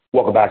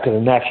Welcome back to the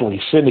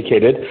nationally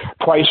syndicated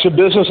Price of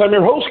Business. I'm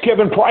your host,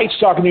 Kevin Price,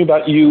 talking to you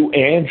about you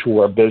and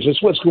your business.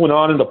 What's going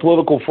on in the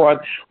political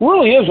front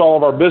really is all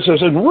of our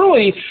business, and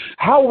really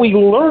how we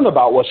learn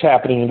about what's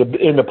happening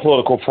in the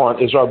political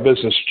front is our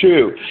business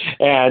too.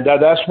 And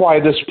that's why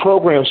this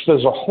program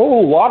spends a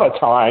whole lot of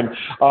time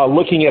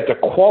looking at the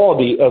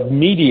quality of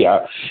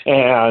media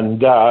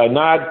and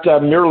not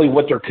merely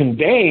what they're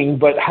conveying,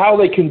 but how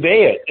they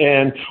convey it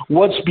and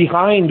what's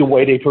behind the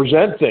way they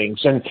present things.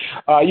 And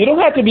you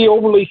don't have to be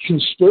overly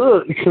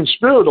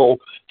conspiratorial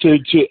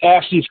to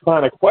ask these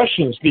kind of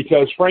questions,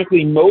 because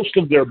frankly most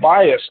of their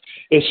bias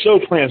is so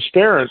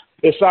transparent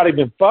it's not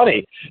even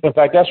funny. In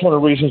fact, that's one of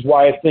the reasons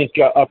why I think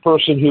a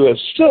person who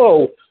is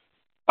so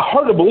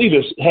hard to believe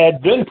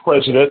had been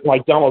president,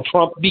 like Donald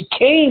Trump,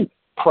 became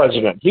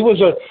president. He was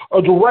a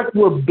direct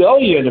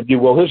rebellion, if you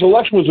will. His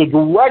election was a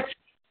direct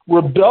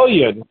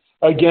rebellion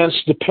against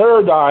the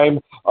paradigm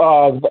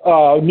of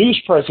news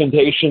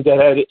presentation that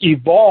had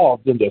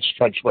evolved in this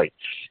country.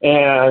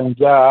 And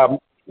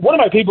one of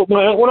my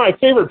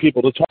favorite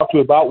people to talk to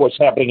about what's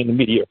happening in the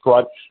media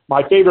front,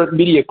 my favorite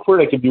media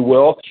critic, if you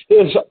will,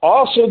 is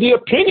also the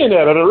opinion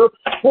editor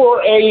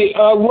for a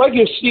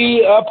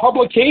legacy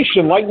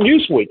publication like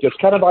Newsweek. It's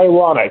kind of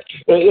ironic,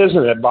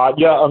 isn't it,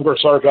 Batya,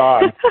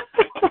 Ungar-Sargon?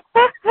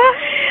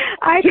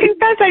 I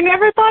confess I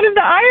never thought of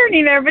the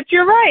irony there, but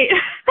you're right.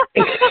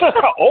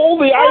 Oh,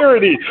 the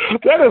irony.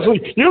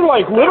 You're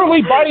like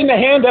literally biting the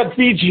hand that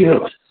feeds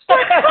you.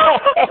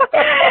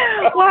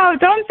 Wow,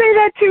 don't say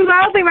that too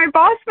loudly. My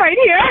boss might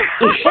hear.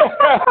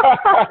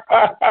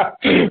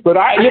 But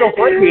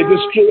frankly,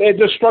 it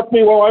just struck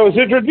me while I was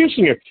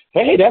introducing you.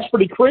 Hey, that's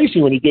pretty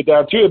crazy when you get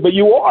down to it. But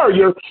you're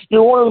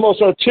one of the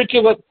most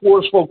articulate,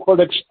 forceful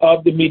critics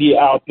of the media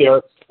out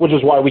there, which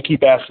is why we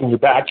keep asking you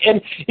back.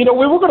 And,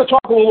 we were going to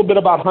talk a little bit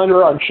about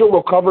Hunter. I'm sure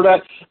we'll cover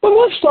that. But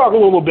let's talk a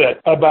little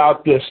bit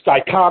about this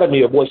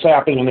dichotomy of what's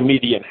happening in the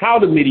media and how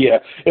the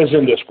media is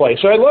in this place.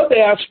 So I'd love to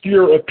ask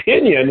your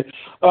opinion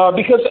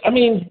because,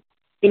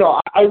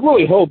 I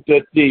really hope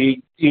that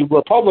the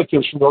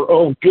Republicans, for their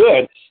own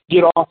good,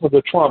 get off of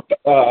the Trump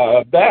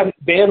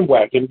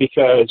bandwagon,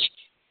 because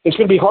it's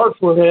going to be hard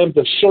for him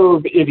to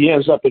serve if he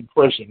ends up in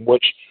prison,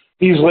 which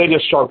these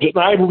latest charges.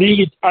 And I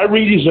read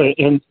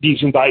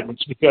these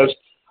indictments because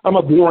I'm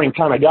a boring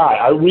kind of guy.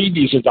 I read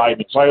these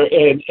indictments,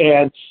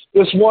 and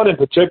this one in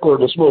particular,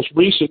 this most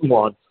recent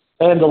one,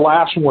 and the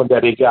last one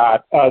that he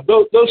got,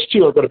 those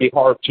two are going to be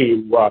hard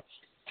to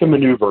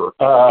maneuver.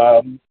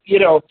 And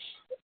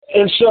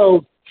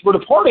so for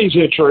the party's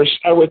interest,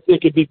 I would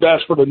think it'd be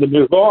best for them to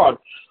move on.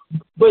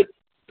 But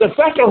the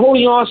fact they're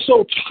holding on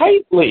so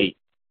tightly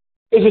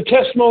is a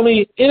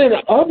testimony in and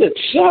of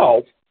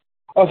itself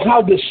of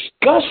how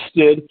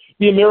disgusted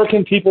the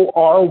American people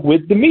are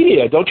with the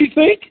media, don't you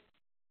think?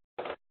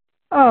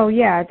 Oh,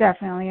 yeah,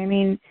 definitely. I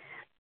mean,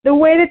 the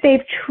way that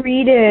they've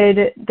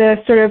treated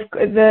the sort of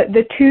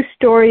the two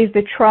stories,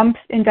 the Trump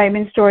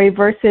indictment story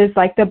versus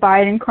like the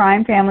Biden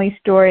crime family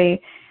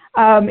story,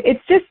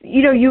 it's just,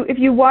 if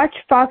you watch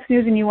Fox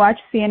News and you watch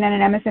CNN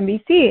and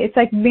MSNBC, it's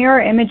like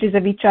mirror images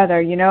of each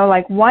other,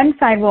 like one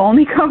side will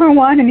only cover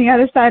one and the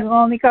other side will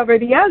only cover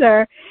the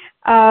other.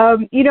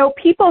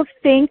 People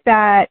think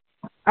that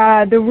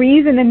the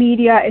reason the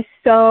media is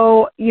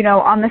so,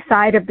 on the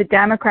side of the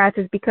Democrats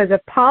is because of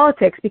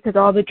politics, because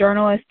all the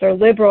journalists are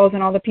liberals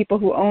and all the people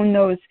who own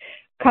those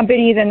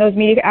companies and those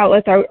media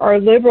outlets are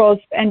liberals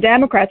and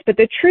Democrats. But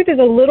the truth is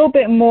a little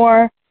bit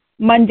more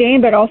mundane,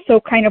 but also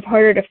kind of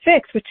harder to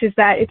fix, which is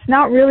that it's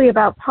not really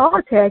about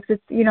politics.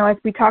 It's, as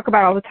we talk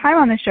about all the time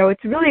on the show,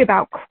 it's really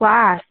about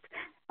class.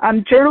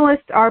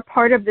 Journalists are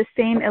part of the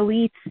same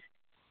elites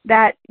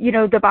that,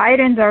 the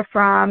Bidens are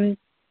from,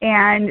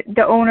 and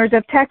the owners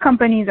of tech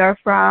companies are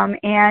from,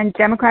 and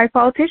Democratic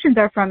politicians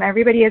are from.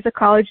 Everybody has a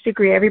college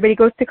degree. Everybody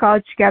goes to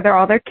college together.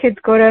 All their kids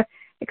go to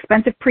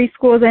expensive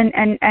preschools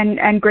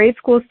and grade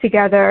schools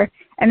together,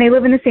 and they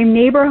live in the same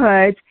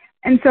neighborhoods.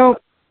 And so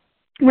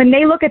when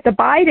they look at the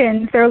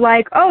Bidens, they're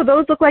like, oh,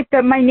 those look like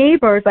my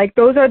neighbors. Like,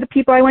 those are the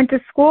people I went to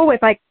school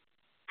with. Like,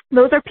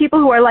 those are people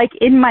who are, like,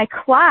 in my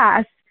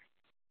class.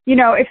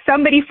 If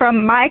somebody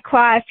from my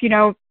class,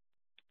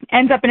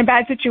 ends up in a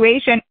bad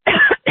situation,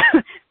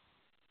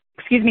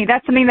 excuse me,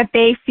 that's something that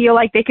they feel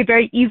like they could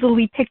very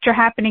easily picture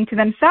happening to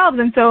themselves.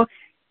 And so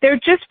they're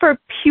just, for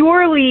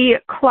purely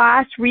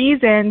class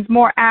reasons,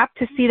 more apt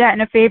to see that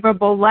in a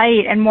favorable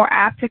light and more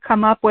apt to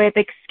come up with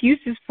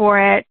excuses for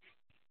it.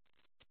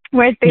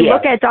 Whereas they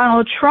look at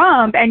Donald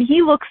Trump and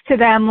he looks to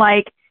them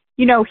like,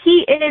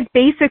 he is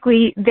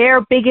basically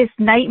their biggest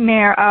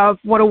nightmare of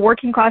what a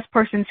working class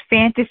person's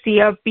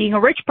fantasy of being a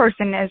rich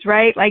person is,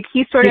 right? Like,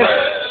 he's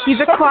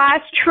a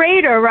class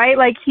traitor, right?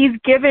 Like, he's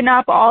given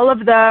up all of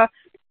the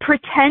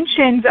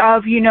pretensions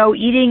of,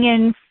 eating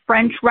in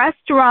French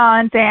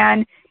restaurants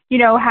and,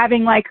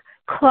 having like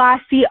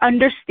classy,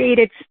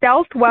 understated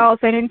stealth wealth.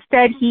 And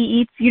instead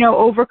he eats,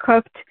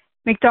 overcooked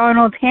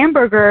McDonald's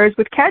hamburgers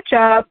with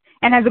ketchup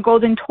and has a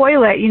golden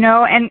toilet,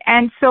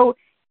 and so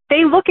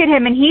they look at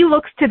him and he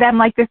looks to them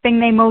like the thing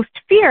they most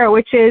fear,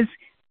 which is,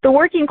 the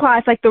working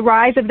class, like the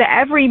rise of the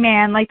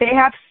everyman, like they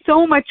have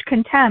so much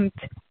contempt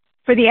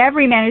for the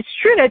everyman. It's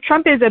true that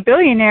Trump is a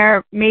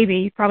billionaire,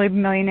 maybe, probably a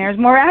millionaire is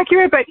more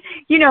accurate, but,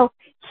 you know,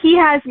 he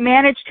has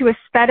managed to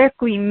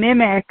aesthetically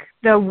mimic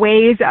the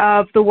ways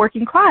of the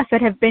working class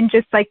that have been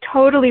just like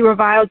totally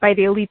reviled by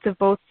the elites of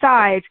both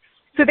sides.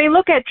 So they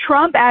look at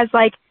Trump as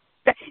like,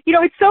 you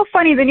know, it's so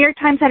funny. The New York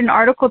Times had an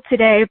article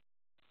today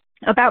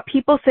about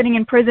people sitting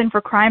in prison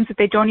for crimes that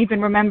they don't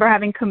even remember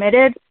having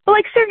committed, but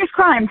like serious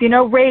crimes, you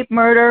know, rape,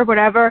 murder,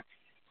 whatever.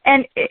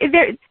 And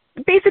they're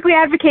basically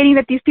advocating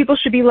that these people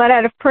should be let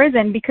out of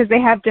prison because they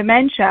have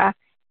dementia,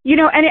 you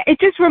know, and it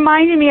just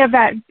reminded me of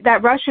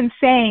that Russian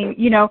saying,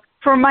 you know,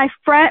 for my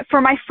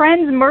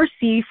friend's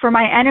mercy, for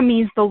my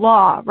enemies the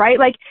law, right?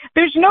 Like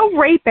there's no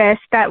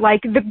rapist that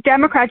like the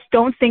Democrats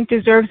don't think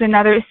deserves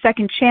another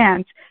second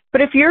chance.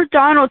 But if you're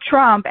Donald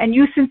Trump and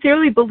you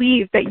sincerely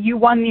believe that you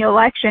won the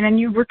election and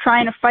you were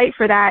trying to fight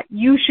for that,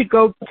 you should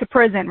go to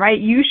prison, right?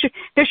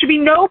 There should be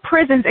no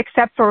prisons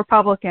except for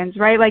Republicans,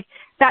 right? Like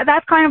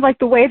that's kind of like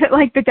the way that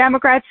like the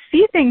Democrats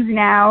see things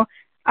now.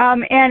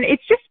 And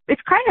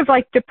it's kind of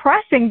like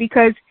depressing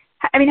because,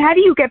 I mean, how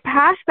do you get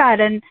past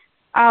that? And,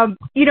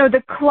 you know,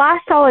 the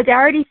class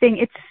solidarity thing,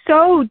 it's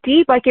so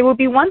deep. Like it would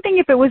be one thing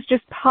if it was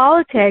just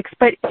politics,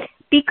 but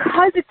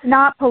because it's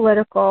not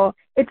political,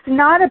 it's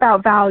not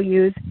about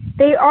values,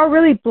 they are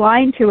really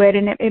blind to it,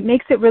 and it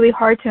makes it really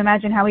hard to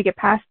imagine how we get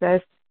past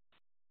this.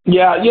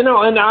 Yeah, you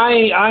know, and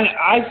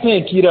I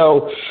think, you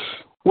know,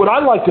 what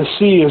I'd like to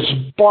see is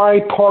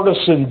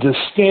bipartisan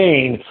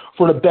disdain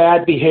for the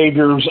bad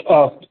behaviors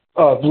of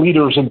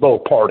leaders in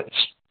both parties.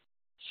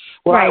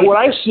 What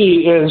I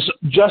see is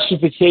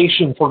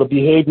justification for the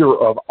behavior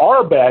of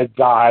our bad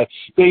guy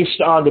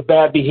based on the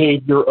bad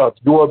behavior of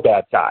your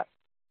bad guy.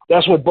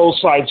 That's what both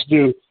sides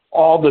do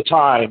all the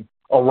time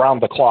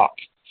around the clock,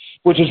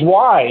 which is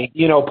why,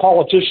 you know,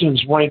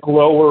 politicians rank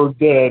lower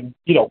than,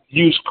 you know,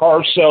 used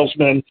car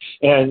salesmen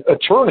and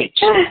attorneys.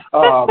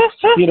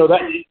 You know,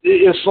 that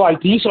it's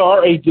like this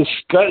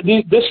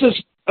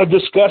is a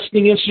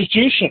disgusting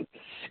institution.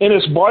 And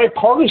it's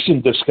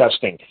bipartisan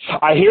disgusting.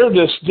 I hear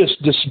this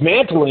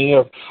dismantling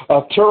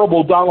of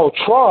terrible Donald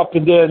Trump,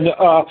 and then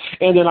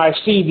I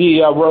see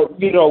the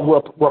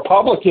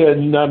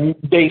Republican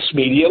based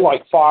media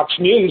like Fox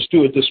News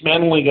do a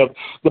dismantling of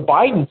the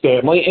Biden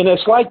family, and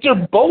it's like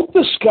they're both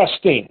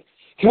disgusting.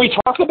 Can we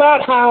talk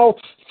about how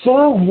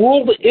third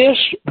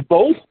world-ish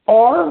both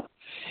are?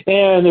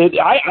 And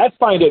I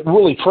find it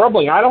really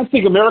troubling. I don't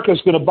think America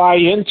is going to buy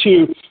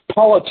into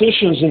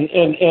politicians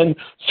and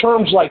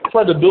terms like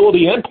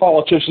credibility and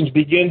politicians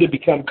begin to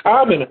become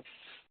common.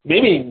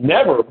 Maybe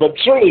never, but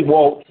certainly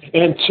won't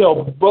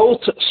until both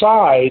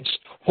sides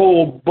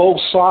hold both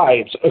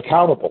sides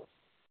accountable.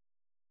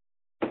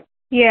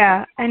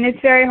 Yeah, and it's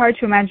very hard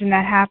to imagine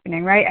that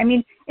happening, right? I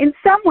mean, in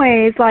some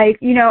ways, like,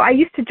 you know, I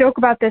used to joke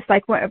about this,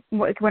 like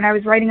when I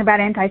was writing about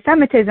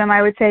anti-Semitism,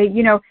 I would say,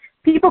 you know,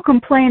 people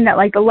complain that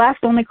like the left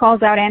only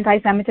calls out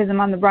anti-Semitism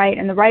on the right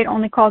and the right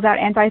only calls out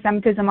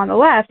anti-Semitism on the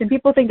left, and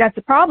people think that's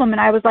a problem. And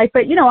I was like,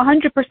 but you know,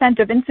 100%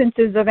 of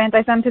instances of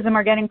anti-Semitism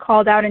are getting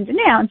called out and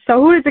denounced.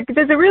 So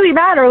does it really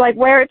matter like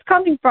where it's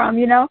coming from,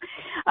 you know?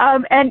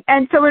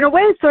 And so in a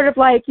way, it's sort of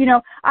like, you know,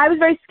 I was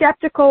very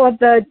skeptical of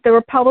the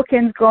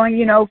Republicans going,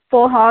 you know,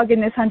 full hog in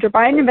this Hunter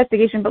Biden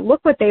investigation, but look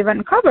what they've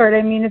uncovered.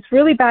 I mean, it's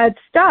really bad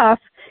stuff.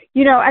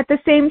 You know, at the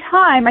same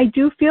time, I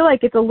do feel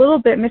like it's a little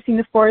bit missing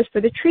the forest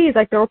for the trees.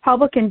 Like the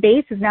Republican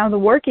base is now the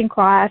working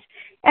class.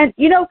 And,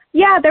 you know,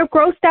 yeah, they're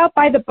grossed out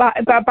by the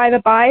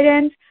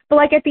Bidens. But,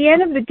 like, at the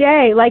end of the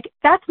day, like,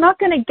 that's not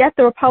going to get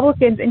the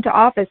Republicans into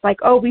office. Like,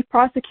 oh, we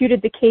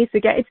prosecuted the case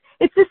again.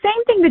 It's the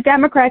same thing the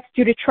Democrats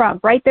do to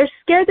Trump, right? They're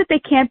scared that they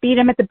can't beat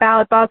him at the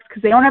ballot box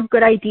because they don't have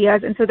good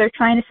ideas, and so they're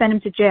trying to send him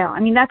to jail.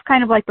 I mean, that's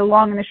kind of like the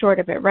long and the short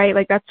of it, right?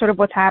 Like, that's sort of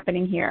what's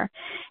happening here.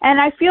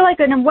 And I feel like,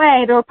 in a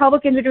way, the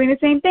Republicans are doing the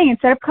same thing.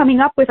 Instead of coming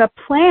up with a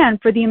plan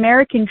for the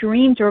American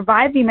dream, to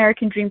revive the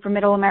American dream for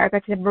middle America,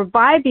 to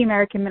revive the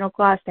American middle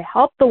class, to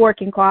help the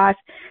working class,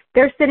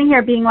 they're sitting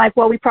here being like,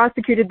 well, we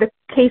prosecuted the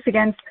case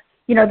against,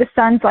 you know, the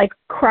son's like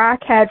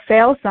crackhead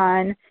fail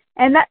son,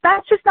 and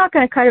that's just not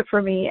going to cut it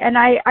for me. And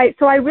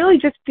so I really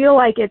just feel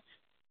like it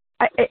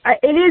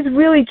is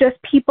really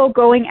just people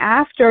going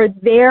after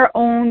their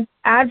own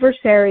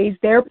adversaries,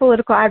 their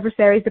political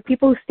adversaries, the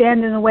people who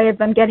stand in the way of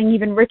them getting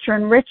even richer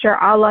and richer,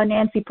 a la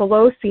Nancy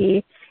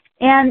Pelosi.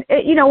 And,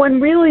 you know, when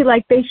really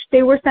like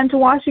they were sent to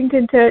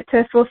Washington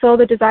to fulfill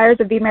the desires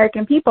of the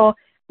American people,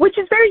 which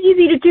is very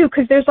easy to do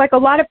because there's like a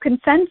lot of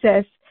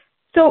consensus.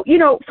 So, you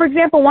know, for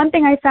example, one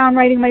thing I found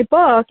writing my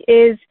book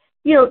is,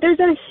 you know, there's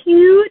a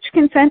huge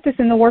consensus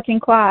in the working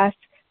class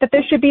that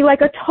there should be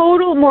like a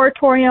total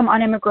moratorium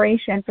on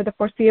immigration for the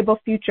foreseeable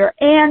future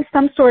and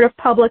some sort of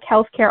public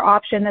health care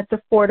option that's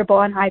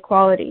affordable and high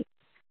quality,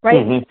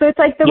 right? Mm-hmm. So it's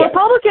like the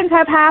Republicans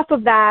have half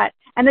of that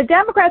and the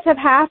Democrats have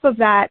half of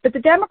that, but the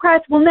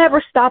Democrats will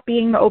never stop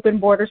being the open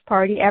borders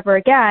party ever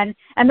again,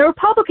 and the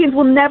Republicans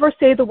will never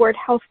say the word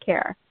health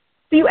care.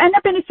 So you end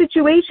up in a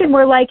situation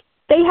where, like,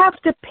 they have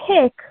to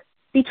pick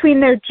between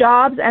their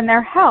jobs and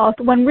their health,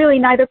 when really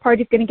neither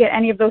party is going to get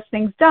any of those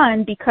things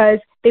done because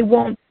they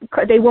won't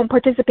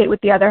participate with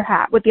the other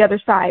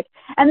side.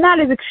 And that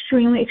is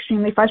extremely,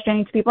 extremely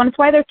frustrating to people, and it's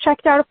why they're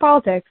checked out of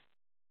politics.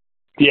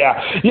 Yeah,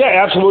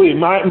 absolutely.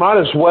 Mine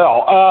as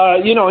well.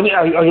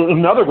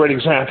 Another great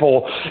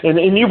example, and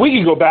we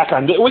could go back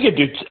on, we could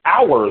do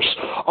hours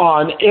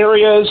on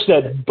areas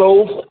that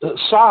both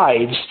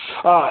sides,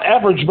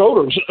 average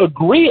voters,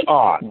 agree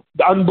on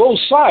both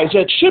sides.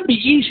 That should be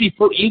easy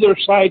for either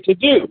side to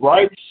do,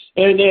 right?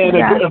 And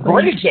exactly. A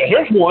great example,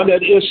 here's one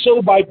that is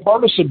so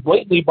bipartisan,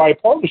 blatantly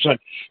bipartisan,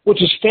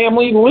 which is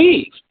family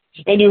leave.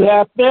 And you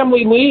have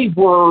family leave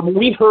where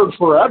we've heard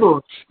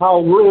forever how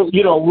we're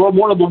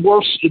one of the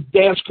worst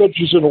advanced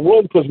countries in the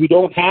world because we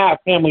don't have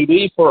family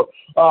leave for,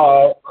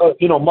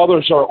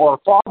 mothers or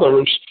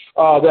fathers,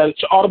 that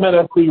it's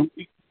automatically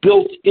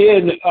built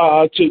in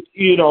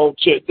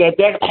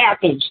that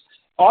happens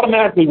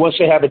automatically once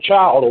they have a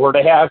child or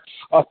they have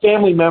a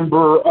family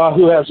member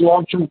who has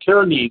long-term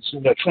care needs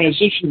and a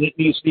transition that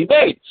needs to be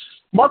made.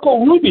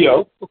 Marco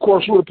Rubio, of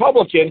course, a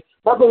Republican,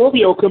 Marco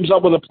Rubio comes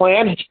up with a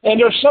plan, and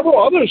there are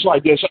several others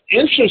like this.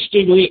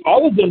 Interestingly,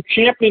 all of them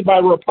championed by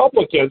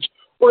Republicans,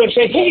 where they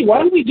say, hey, why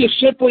don't we just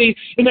simply,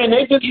 and then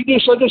they've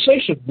introduced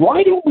legislation,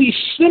 why don't we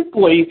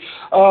simply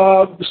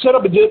set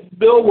up a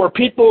bill where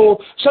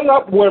people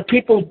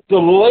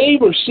delay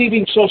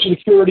receiving Social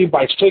Security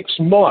by 6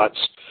 months,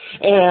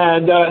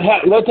 and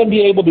let them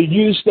be able to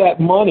use that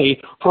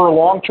money for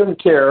long-term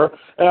care,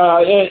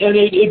 and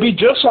it'd be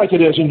just like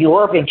it is in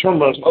Europe in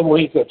terms of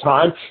length of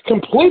time,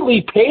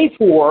 completely paid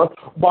for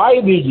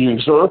by the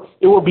user.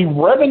 It will be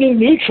revenue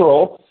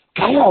neutral.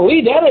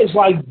 Golly, that is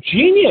like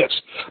genius.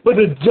 But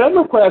the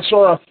Democrats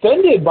are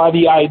offended by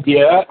the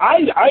idea.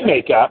 I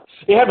make up,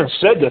 they haven't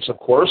said this, of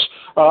course,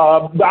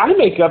 but I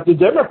make up the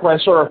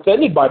Democrats are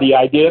offended by the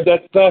idea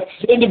that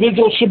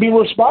individuals should be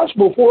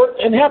responsible for it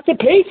and have to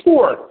pay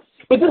for it.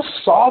 But this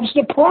solves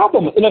the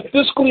problem in a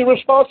fiscally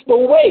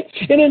responsible way,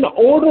 in an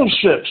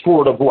ownership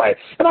sort of way.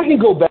 And I can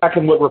go back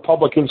and what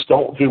Republicans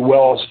don't do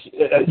well is,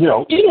 you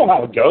know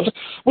how it goes.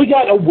 We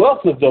got a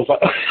wealth of those,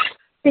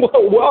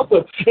 a wealth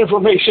of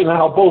information on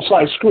how both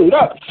sides screwed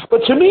up.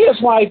 But to me,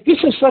 it's like,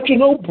 this is such a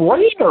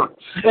no-brainer.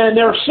 And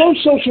they're so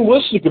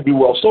socialistic, if you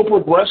will, so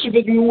progressive,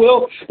 if you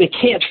will, they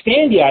can't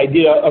stand the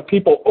idea of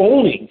people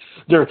owning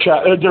their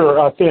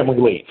family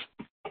leave.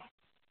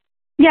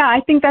 Yeah,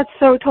 I think that's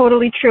so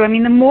totally true. I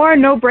mean, the more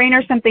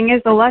no-brainer something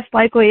is, the less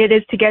likely it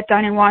is to get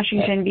done in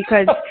Washington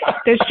because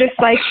there's just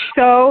like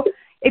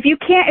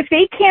if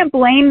they can't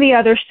blame the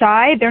other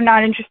side, they're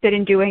not interested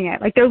in doing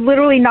it. Like they're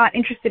literally not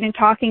interested in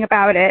talking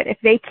about it if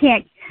they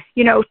can't,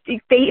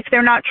 if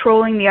they're not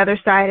trolling the other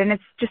side, and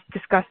it's just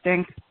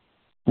disgusting.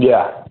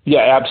 Yeah,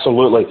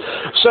 absolutely.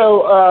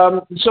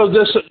 So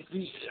this,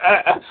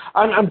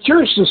 I'm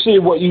curious to see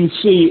what you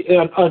see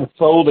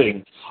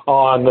unfolding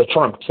on the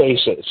Trump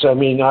cases. I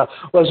mean,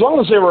 as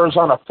long as there was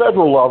on a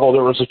federal level,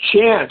 there was a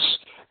chance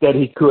that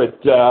he could,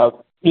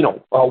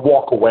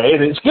 walk away.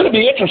 And it's going to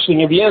be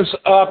interesting if he ends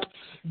up,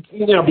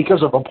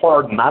 because of a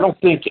pardon. I don't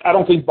think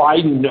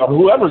Biden or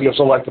whoever gets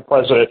elected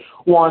president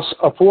wants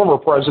a former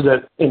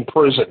president in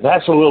prison.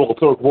 That's a little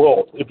third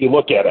world if you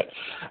look at it.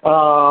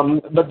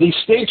 But these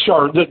states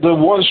the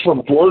ones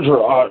from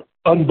Georgia are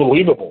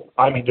unbelievable.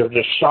 I mean, they're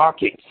just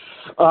shocking.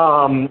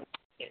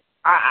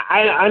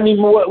 I mean,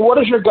 what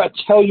does your gut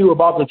tell you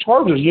about the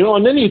charges?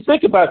 And then you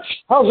think about,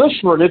 how's this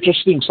for an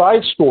interesting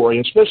side story,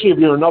 especially if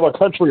you're in another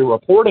country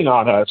reporting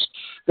on us,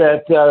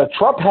 that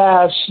Trump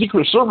has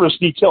Secret Service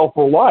detail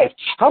for life.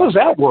 How does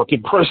that work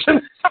in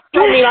prison? I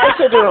mean, I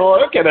sit there and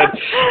look at it,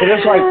 and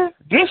it's like,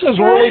 this is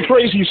really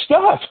crazy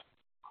stuff.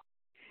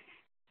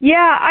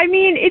 Yeah, I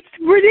mean, it's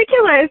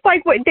ridiculous.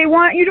 Like, what they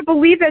want you to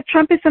believe that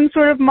Trump is some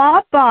sort of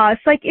mob boss.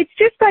 Like, it's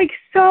just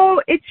so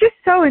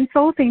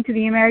insulting to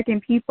the American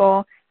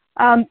people.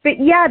 But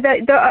yeah,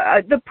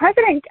 the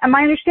president,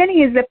 my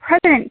understanding is the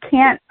president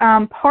can't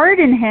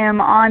pardon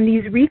him on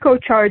these RICO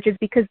charges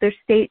because they're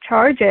state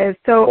charges.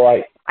 So,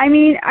 right. I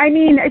mean,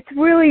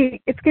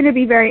 it's going to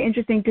be very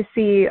interesting to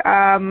see.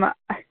 I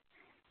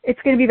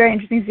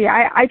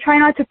try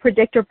not to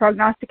predict or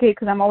prognosticate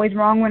because I'm always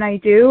wrong when I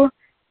do.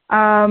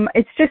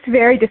 It's just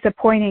very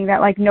disappointing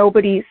that like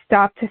nobody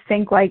stopped to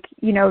think like,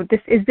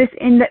 this is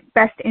in the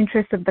best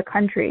interest of the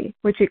country,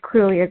 which it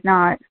clearly is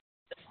not.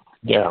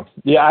 Yeah,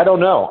 I don't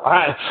know.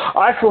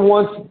 I for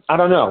one, I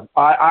don't know.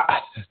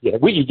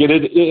 We could get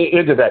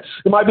into that.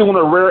 It might be one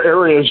of the rare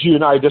areas you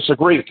and I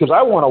disagree because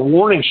I want a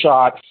warning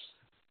shot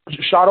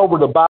over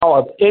the bow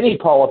of any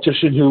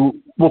politician who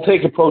will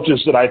take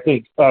approaches that I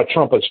think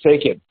Trump has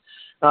taken.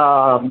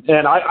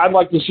 And I'd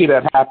like to see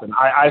that happen.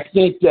 I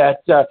think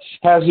that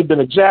has it been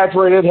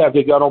exaggerated? Have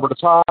they gone over the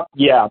top?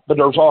 Yeah, but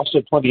there's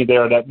also plenty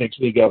there that makes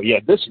me go, yeah,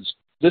 this is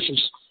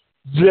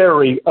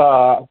very.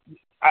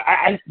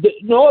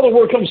 No other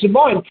word comes to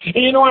mind.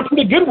 And, I'm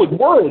pretty good with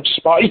words.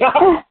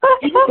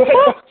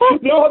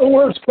 No other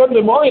words come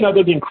to mind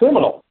other than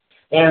criminal.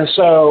 And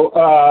so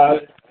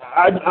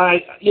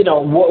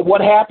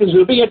what happens.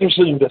 It'll be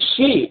interesting to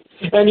see.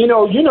 And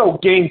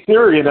game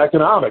theory in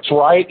economics,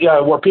 right?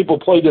 Where people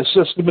play the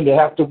system and they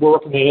have to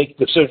work and they make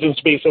decisions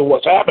based on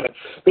what's happening.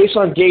 Based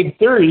on game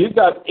theory, you've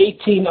got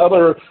 17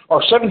 other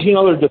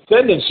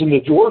defendants in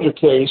the Georgia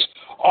case,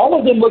 all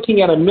of them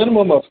looking at a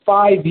minimum of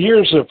 5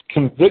 years of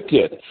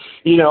convicted,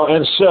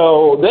 and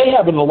so they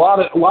have a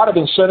lot of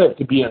incentive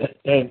to be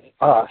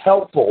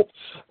helpful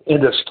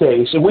in this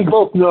case, and we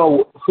both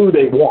know who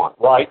they want,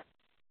 right?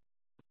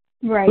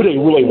 Right. Who they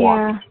really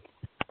want.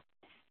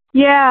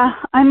 Yeah.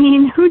 I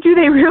mean, who do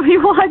they really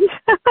want?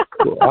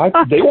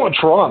 They want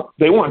Trump.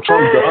 They want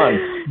Trump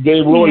done. They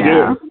really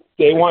do.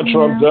 They want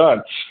Trump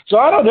done. So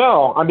I don't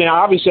know. I mean,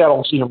 obviously I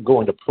don't see him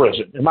going to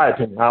prison. In my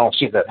opinion, I don't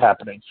see that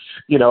happening.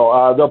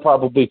 They'll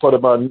probably put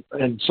him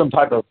in some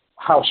type of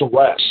house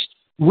arrest,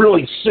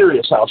 really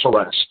serious house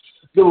arrest.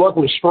 Good luck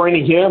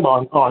restraining him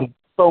on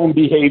phone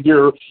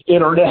behavior,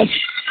 internet.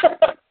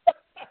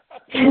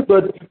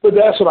 But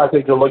that's what I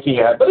think they're looking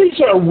at. But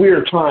these are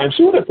weird times.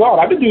 Who would have thought?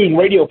 I've been doing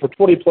radio for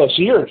 20-plus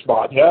years,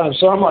 Batya, and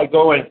so I'm like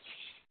going,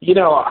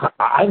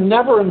 I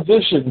never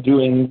envisioned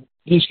doing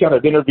these kind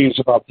of interviews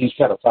about these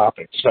kind of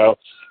topics. So,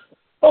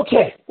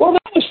 okay. Well,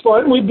 that was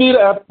fun. We beat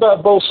up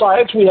both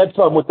sides. We had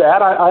fun with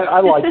that.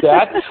 I like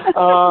that.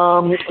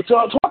 So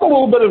I'll talk a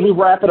little bit as we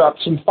wrap it up,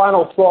 some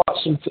final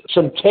thoughts,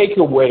 some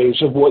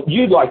takeaways of what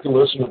you'd like the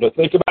listener to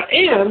think about.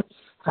 And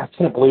I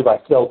can't believe I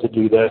failed to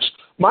do this.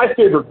 My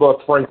favorite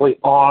book, frankly,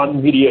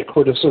 on media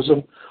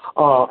criticism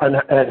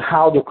and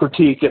how to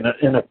critique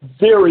in a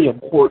very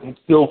important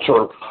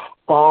filter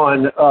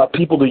on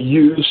people to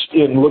use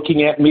in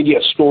looking at media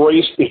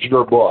stories is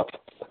your book.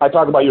 I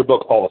talk about your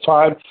book all the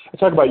time. I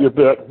talk about your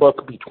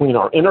book between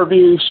our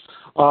interviews.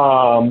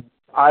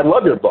 I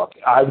love your book.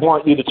 I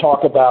want you to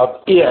talk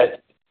about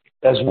it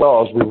as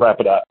well as we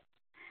wrap it up.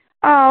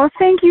 Oh,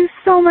 thank you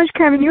so much,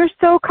 Kevin. You're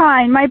so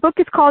kind. My book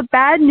is called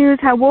Bad News,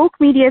 How Woke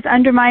Media is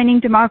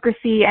Undermining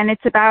Democracy, and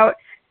it's about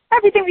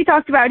everything we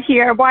talked about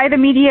here, why the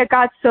media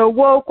got so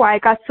woke, why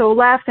it got so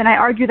left, and I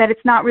argue that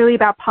it's not really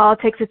about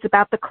politics, it's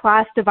about the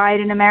class divide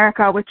in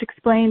America, which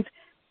explains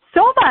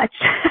so much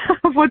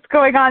of what's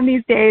going on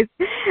these days.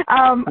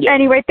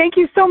 Anyway, thank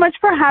you so much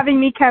for having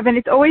me, Kevin.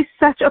 It's always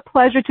such a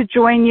pleasure to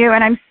join you,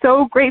 and I'm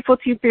so grateful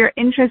to you for your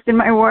interest in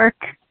my work.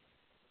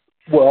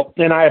 Well,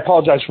 and I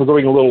apologize for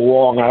going a little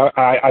long.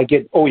 I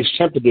get always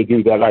tempted to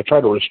do that. I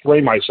try to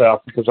restrain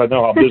myself because I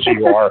know how busy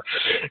you are.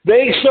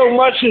 Thanks so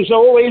much, as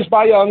always,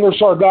 Batya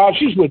Ungar-Sargon.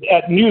 She's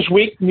at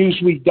Newsweek,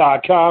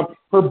 newsweek.com.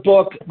 Her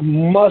book,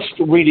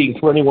 must-reading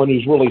for anyone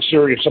who's really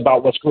serious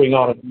about what's going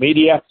on in the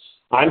media.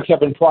 I'm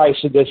Kevin Price,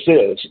 and this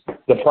is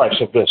The Price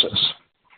of Business.